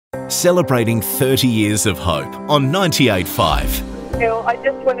celebrating 30 years of hope on 98.5. I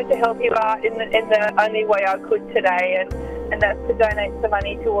just wanted to help you out in the only way I could today, and that's to donate some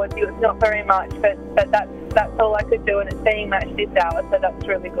money towards you. It's not very much, but that's all I could do, and it's being matched this hour, so that's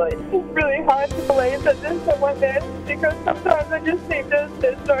really good. It's really hard to believe that there's someone there, because sometimes I just think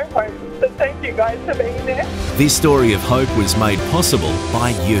there's no hope. So thank you guys for being there. This story of hope was made possible by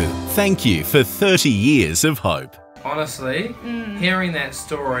you. Thank you for 30 years of hope. Honestly, hearing that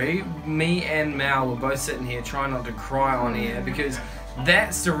story, me and Mal were both sitting here trying not to cry on air, because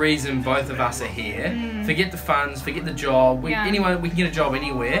that's the reason both of us are here. Forget the funds, forget the job. Anyone, we can get a job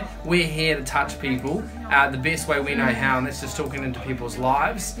anywhere. We're here to touch people the best way we know how, and that's just talking into people's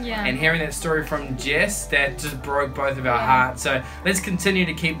lives. And hearing that story from Jess, that just broke both of our hearts. So let's continue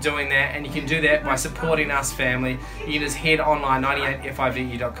to keep doing that, and you can do that by supporting us, family. You can just head online,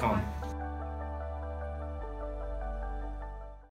 98five.com.